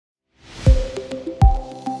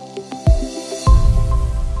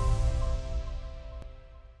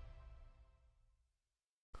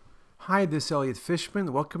Hi, this is Elliot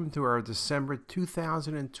Fishman. Welcome to our December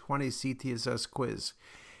 2020 CTisus quiz.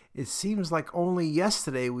 It seems like only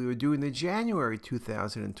yesterday we were doing the January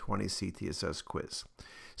 2020 CTisus quiz.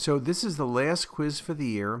 So this is the last quiz for the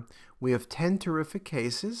year. We have 10 terrific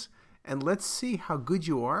cases, and let's see how good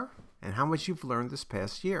you are and how much you've learned this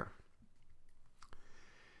past year.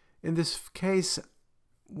 In this case,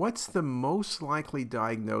 what's the most likely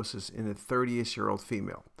diagnosis in a 30-ish-year-old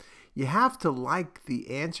female? You have to like the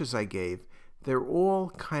answers I gave. They're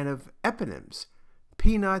all kind of eponyms.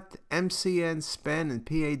 Peanut, MCN, SPEN, and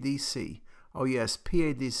PADC. Oh yes,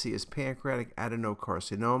 PADC is pancreatic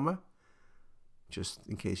adenocarcinoma, just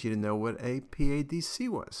in case you didn't know what a PADC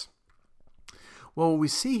was. Well, what we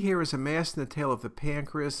see here is a mass in the tail of the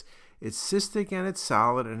pancreas. It's cystic and it's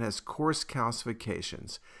solid and has coarse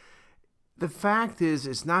calcifications. The fact is,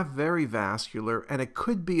 it's not very vascular and it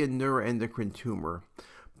could be a neuroendocrine tumor.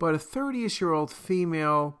 But a 30-ish-year-old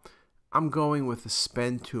female, I'm going with a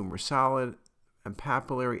SPEN tumor, solid and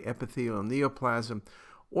papillary epithelial neoplasm.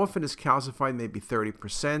 Often is calcified, maybe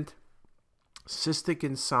 30%. Cystic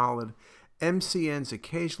and solid. MCN's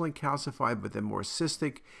occasionally calcified, but they're more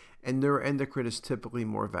cystic. And neuroendocrine is typically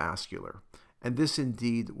more vascular. And this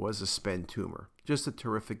indeed was a SPEN tumor. Just a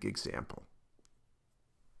terrific example.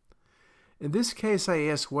 In this case, I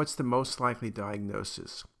asked, what's the most likely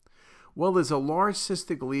diagnosis? Well, there's a large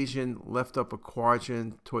cystic lesion left upper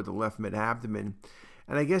quadrant toward the left mid-abdomen.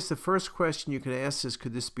 And I guess the first question you can ask is,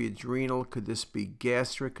 could this be adrenal? Could this be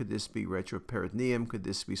gastric? Could this be retroperitoneum? Could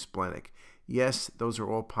this be splenic? Yes, those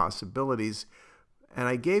are all possibilities. And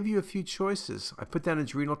I gave you a few choices. I put down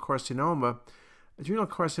adrenal carcinoma. Adrenal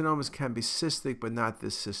carcinomas can be cystic, but not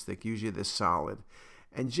this cystic. Usually they're solid.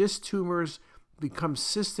 And GIST tumors become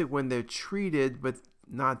cystic when they're treated, but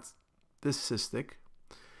not this cystic.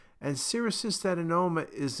 And serous cystadenoma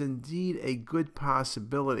is indeed a good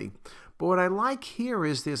possibility. But what I like here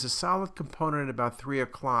is there's a solid component at about 3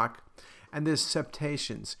 o'clock, and there's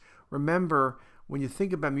septations. Remember, when you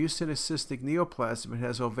think about mucinous cystic neoplasm, it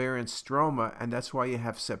has ovarian stroma, and that's why you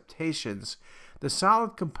have septations. The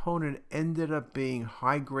solid component ended up being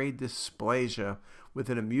high-grade dysplasia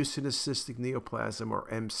within a mucinous cystic neoplasm, or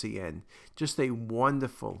MCN. Just a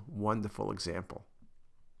wonderful, wonderful example.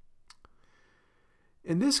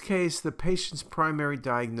 In this case, the patient's primary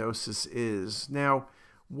diagnosis is, now,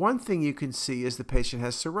 one thing you can see is the patient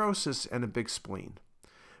has cirrhosis and a big spleen.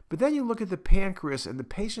 But then you look at the pancreas, and the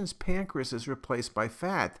patient's pancreas is replaced by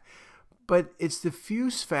fat. But it's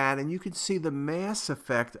diffuse fat, and you can see the mass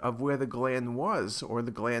effect of where the gland was, or the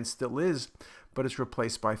gland still is, but it's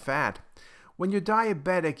replaced by fat. When you're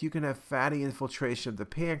diabetic, you can have fatty infiltration of the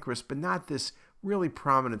pancreas, but not this really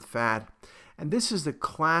prominent fat. And this is the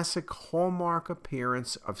classic hallmark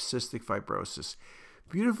appearance of cystic fibrosis.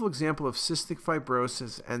 Beautiful example of cystic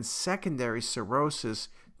fibrosis and secondary cirrhosis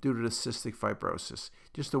due to the cystic fibrosis.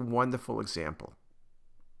 Just a wonderful example.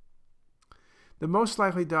 The most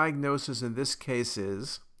likely diagnosis in this case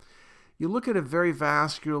is, you look at a very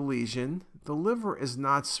vascular lesion, the liver is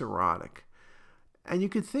not cirrhotic. And you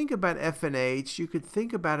could think about FNH, you could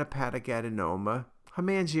think about hepatic adenoma,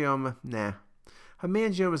 hemangioma, nah.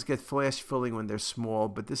 Hemangiomas get flash filling when they're small,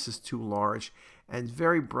 but this is too large, and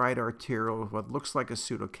very bright arterial with what looks like a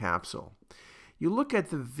pseudocapsule. You look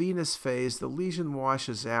at the venous phase, the lesion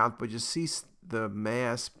washes out, but you see the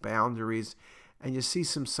mass boundaries, and you see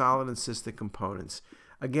some solid and cystic components.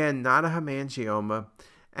 Again, not a hemangioma,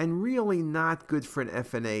 and really not good for an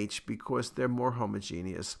FNH because they're more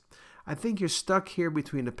homogeneous. I think you're stuck here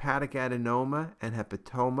between hepatic adenoma and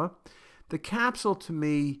hepatoma. The capsule, to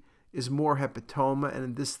me, is more hepatoma,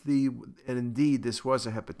 and indeed this was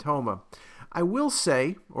a hepatoma. I will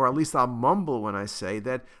say, or at least I'll mumble when I say,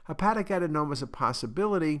 that hepatic adenoma is a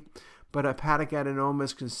possibility, but hepatic adenoma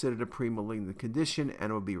is considered a premalignant condition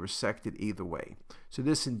and will be resected either way. So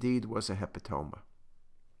this indeed was a hepatoma.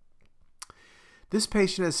 This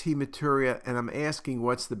patient has hematuria, and I'm asking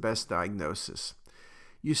what's the best diagnosis.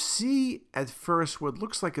 You see at first what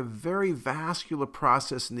looks like a very vascular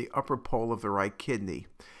process in the upper pole of the right kidney.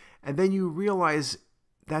 And then you realize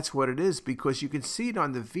that's what it is because you can see it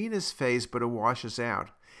on the venous phase, but it washes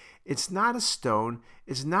out. It's not a stone,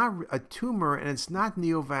 it's not a tumor, and it's not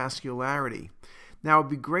neovascularity. Now,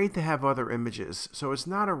 it'd be great to have other images. So it's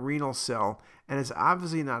not a renal cell, and it's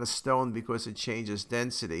obviously not a stone because it changes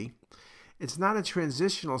density. It's not a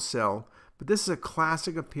transitional cell, but this is a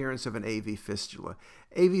classic appearance of an AV fistula.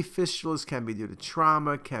 AV fistulas can be due to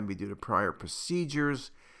trauma, can be due to prior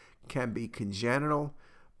procedures, can be congenital,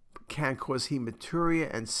 can cause hematuria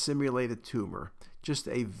and simulate a tumor. Just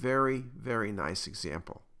a very, very nice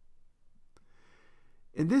example.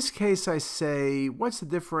 In this case, I say, what's the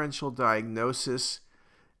differential diagnosis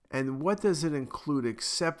and what does it include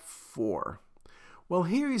except for? Well,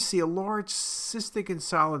 here you see a large cystic and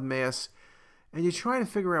solid mass, and you're trying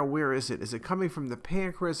to figure out where is it. Is it coming from the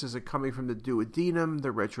pancreas? Is it coming from the duodenum, the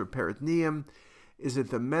retroperitoneum? Is it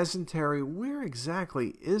the mesentery? Where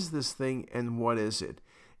exactly is this thing and what is it?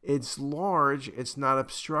 It's large, it's not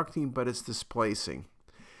obstructing, but it's displacing.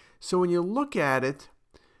 So when you look at it,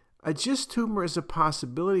 a GIST tumor is a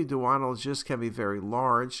possibility. Duodenal GIST can be very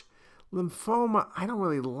large. Lymphoma, I don't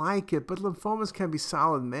really like it, but lymphomas can be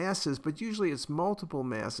solid masses, but usually it's multiple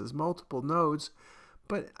masses, multiple nodes,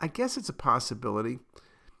 but I guess it's a possibility.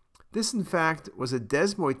 This, in fact, was a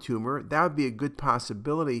desmoid tumor. That would be a good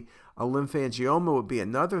possibility. A lymphangioma would be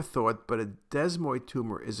another thought, but a desmoid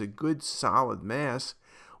tumor is a good solid mass.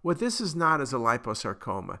 What this is not is a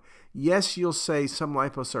liposarcoma. Yes, you'll say some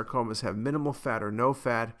liposarcomas have minimal fat or no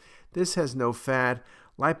fat. This has no fat.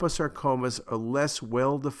 Liposarcomas are less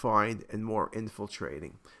well-defined and more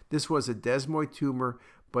infiltrating. This was a desmoid tumor,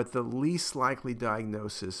 but the least likely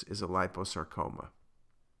diagnosis is a liposarcoma.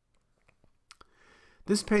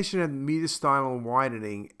 This patient had mediastinal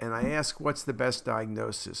widening, and I asked, what's the best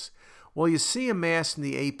diagnosis? Well, you see a mass in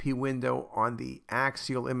the AP window on the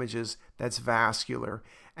axial images that's vascular,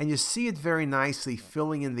 and you see it very nicely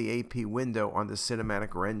filling in the AP window on the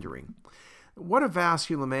cinematic rendering. What are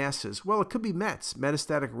vascular masses? Well, it could be METS.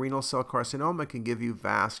 Metastatic renal cell carcinoma can give you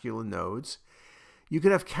vascular nodes. You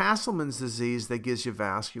could have Castleman's disease that gives you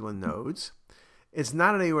vascular nodes. It's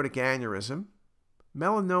not an aortic aneurysm.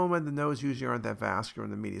 Melanoma, the nodes usually aren't that vascular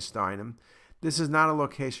in the mediastinum. This is not a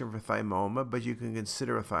location for thymoma, but you can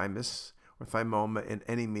consider a thymus or thymoma in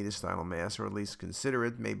any mediastinal mass, or at least consider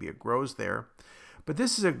it. Maybe it grows there. But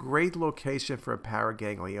this is a great location for a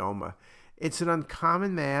paraganglioma. It's an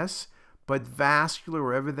uncommon mass, but vascular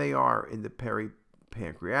wherever they are, in the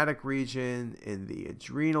peripancreatic region, in the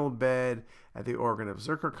adrenal bed, at the organ of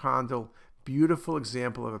Zuckerkandl. Beautiful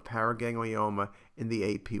example of a paraganglioma in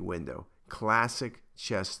the AP window. Classic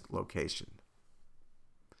chest location.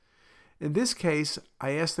 In this case,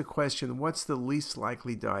 I asked the question, what's the least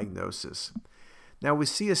likely diagnosis? Now we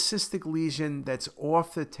see a cystic lesion that's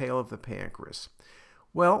off the tail of the pancreas.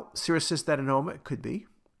 Well, serous cystadenoma, it could be.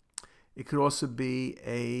 It could also be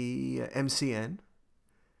a MCN.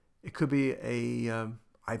 It could be a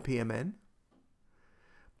IPMN.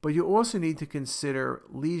 But you also need to consider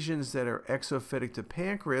lesions that are exophytic to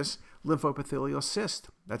pancreas, lymphoepithelial cyst.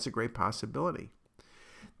 That's a great possibility.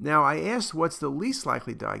 Now, I asked what's the least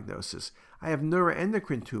likely diagnosis. I have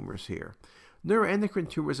neuroendocrine tumors here. Neuroendocrine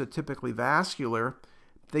tumors are typically vascular.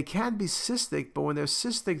 They can be cystic, but when they're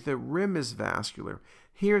cystic, the rim is vascular.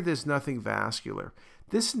 Here, there's nothing vascular.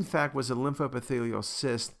 This, in fact, was a lymphoepithelial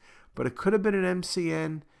cyst, but it could have been an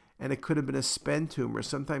MCN, and it could have been a SPEN tumor.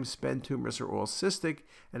 Sometimes SPEN tumors are all cystic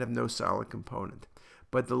and have no solid component.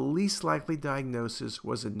 But the least likely diagnosis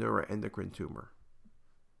was a neuroendocrine tumor.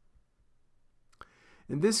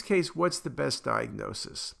 In this case, what's the best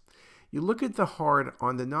diagnosis? You look at the heart,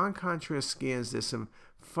 on the non-contrast scans, there's some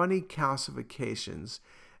funny calcifications.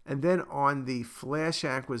 And then on the flash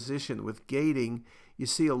acquisition with gating, you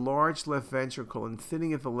see a large left ventricle and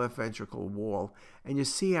thinning of the left ventricle wall, and you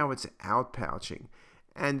see how it's outpouching.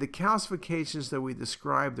 And the calcifications that we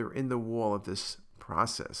described are in the wall of this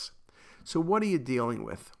process. So what are you dealing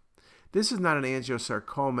with? This is not an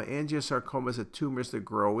angiosarcoma. Angiosarcomas are tumors that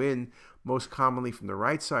grow in, most commonly from the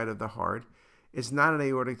right side of the heart. It's not an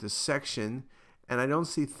aortic dissection, and I don't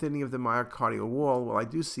see thinning of the myocardial wall. Well, I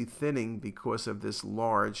do see thinning because of this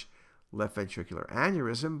large left ventricular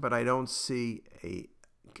aneurysm, but I don't see an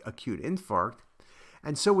acute infarct.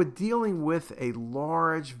 And so we're dealing with a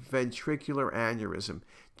large ventricular aneurysm.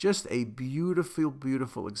 Just a beautiful,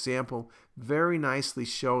 beautiful example, very nicely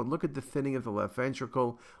shown. Look at the thinning of the left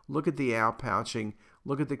ventricle. Look at the outpouching.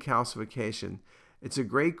 Look at the calcification. It's a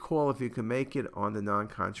great call if you can make it on the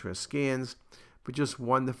non-contrast scans, but just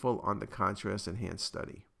wonderful on the contrast-enhanced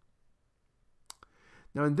study.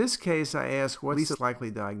 Now, in this case, I ask, what's the likely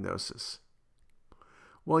diagnosis?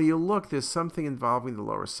 Well, you look, there's something involving the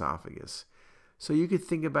lower esophagus. So you could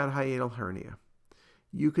think about hiatal hernia.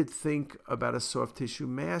 You could think about a soft tissue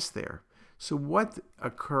mass there. So what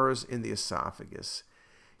occurs in the esophagus?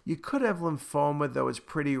 You could have lymphoma, though it's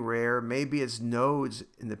pretty rare. Maybe it's nodes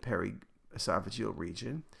in the periesophageal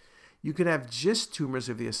region. You can have GIST tumors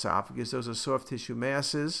of the esophagus. Those are soft tissue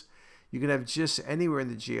masses. You can have GIST anywhere in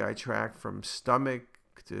the GI tract, from stomach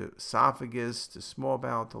to esophagus to small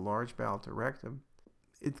bowel to large bowel to rectum.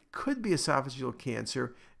 It could be esophageal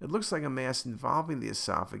cancer. It looks like a mass involving the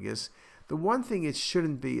esophagus. The one thing it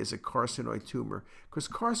shouldn't be is a carcinoid tumor, because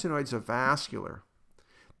carcinoids are vascular.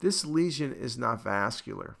 This lesion is not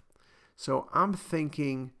vascular. So I'm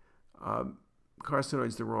thinking carcinoid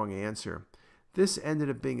is the wrong answer. This ended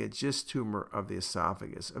up being a GIST tumor of the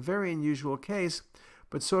esophagus. A very unusual case,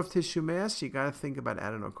 but soft tissue mass, you got to think about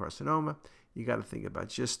adenocarcinoma, you got to think about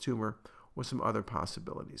GIST tumor or some other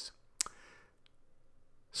possibilities.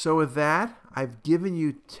 So with that, I've given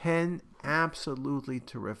you 10 absolutely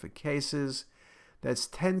terrific cases. That's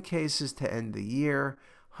 10 cases to end the year,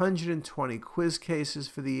 120 quiz cases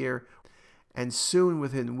for the year, and soon,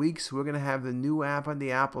 within weeks, we're going to have the new app on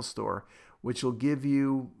the Apple Store, which will give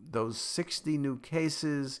you those 60 new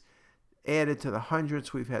cases added to the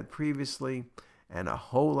hundreds we've had previously, and a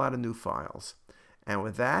whole lot of new files. And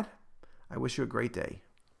with that, I wish you a great day.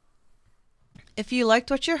 If you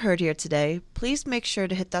liked what you heard here today, please make sure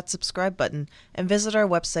to hit that subscribe button and visit our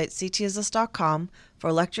website CTisus.com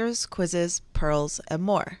for lectures, quizzes, pearls, and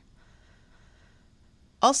more.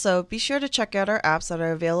 Also, be sure to check out our apps that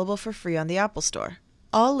are available for free on the Apple Store.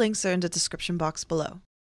 All links are in the description box below.